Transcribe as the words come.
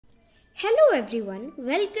Hello everyone,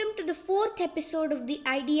 welcome to the fourth episode of the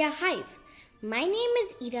Idea Hive. My name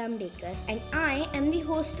is Iram Dekar and I am the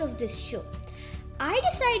host of this show. I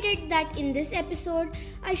decided that in this episode,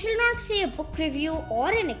 I shall not say a book review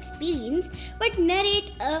or an experience, but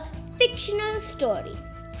narrate a fictional story.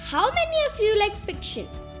 How many of you like fiction?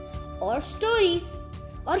 Or stories?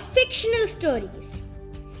 Or fictional stories?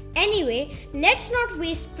 Anyway, let's not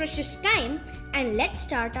waste precious time and let's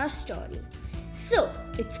start our story. So,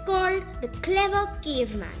 it's called The Clever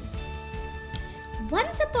Caveman.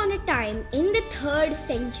 Once upon a time in the 3rd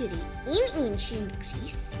century in ancient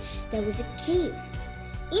Greece, there was a cave.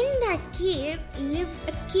 In that cave lived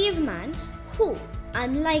a caveman who,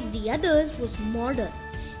 unlike the others, was modern.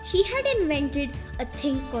 He had invented a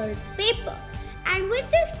thing called paper, and with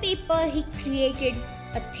this paper he created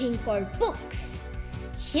a thing called books.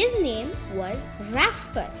 His name was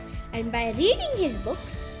Rasper, and by reading his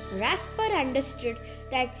books, Rasper understood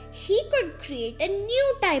that he could create a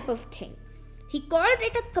new type of thing. He called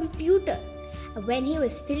it a computer when he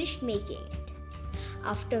was finished making it.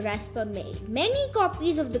 After Rasper made many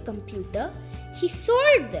copies of the computer, he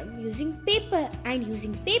sold them using paper, and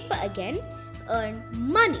using paper again earned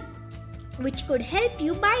money, which could help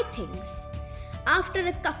you buy things. After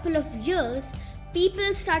a couple of years,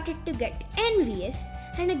 people started to get envious,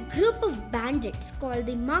 and a group of bandits called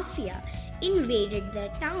the Mafia invaded their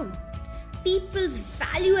town. People's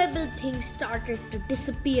valuable things started to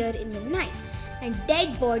disappear in the night, and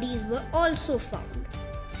dead bodies were also found.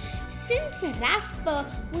 Since Rasper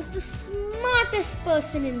was the smartest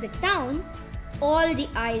person in the town, all the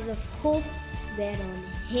eyes of hope were on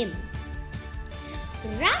him.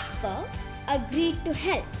 Rasper agreed to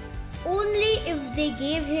help, only if they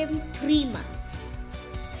gave him 3 months.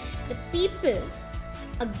 The people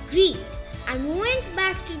agreed and went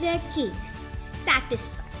back to their caves,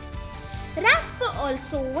 satisfied. Rasper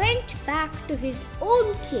also went back to his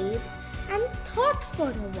own cave and thought for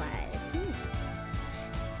a while.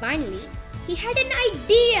 Finally, he had an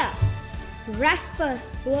idea. Rasper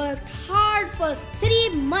worked hard for 3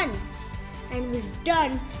 months and was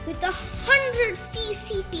done with 100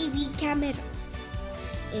 CCTV cameras.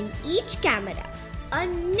 In each camera, a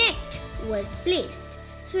net was placed.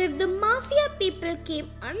 So if the Mafia people came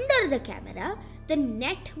under the camera, the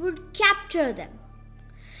net would capture them.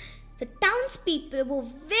 The townspeople were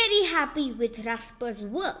very happy with Rasper's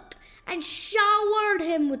work and showered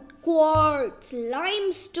him with quartz,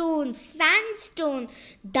 limestone, sandstone,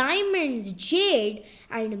 diamonds, jade,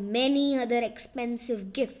 and many other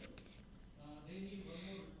expensive gifts.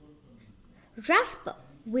 Rasper,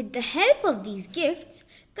 with the help of these gifts,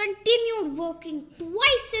 continued working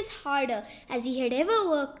twice as harder as he had ever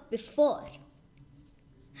worked before,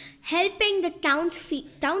 helping the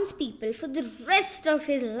townspeople for the rest of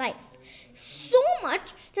his life, so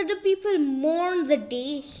much that the people mourned the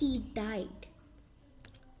day he died.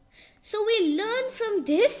 So we learn from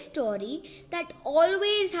this story that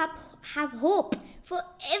always have hope for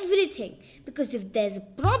everything, because if there's a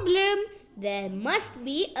problem, there must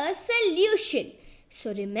be a solution.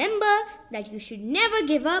 So remember that you should never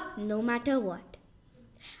give up no matter what.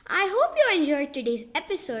 I hope you enjoyed today's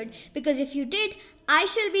episode, because if you did, I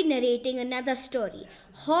shall be narrating another story,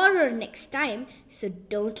 horror, next time, so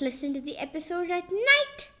don't listen to the episode at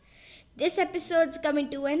night. This episode's coming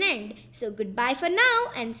to an end, so goodbye for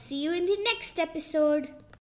now and see you in the next episode.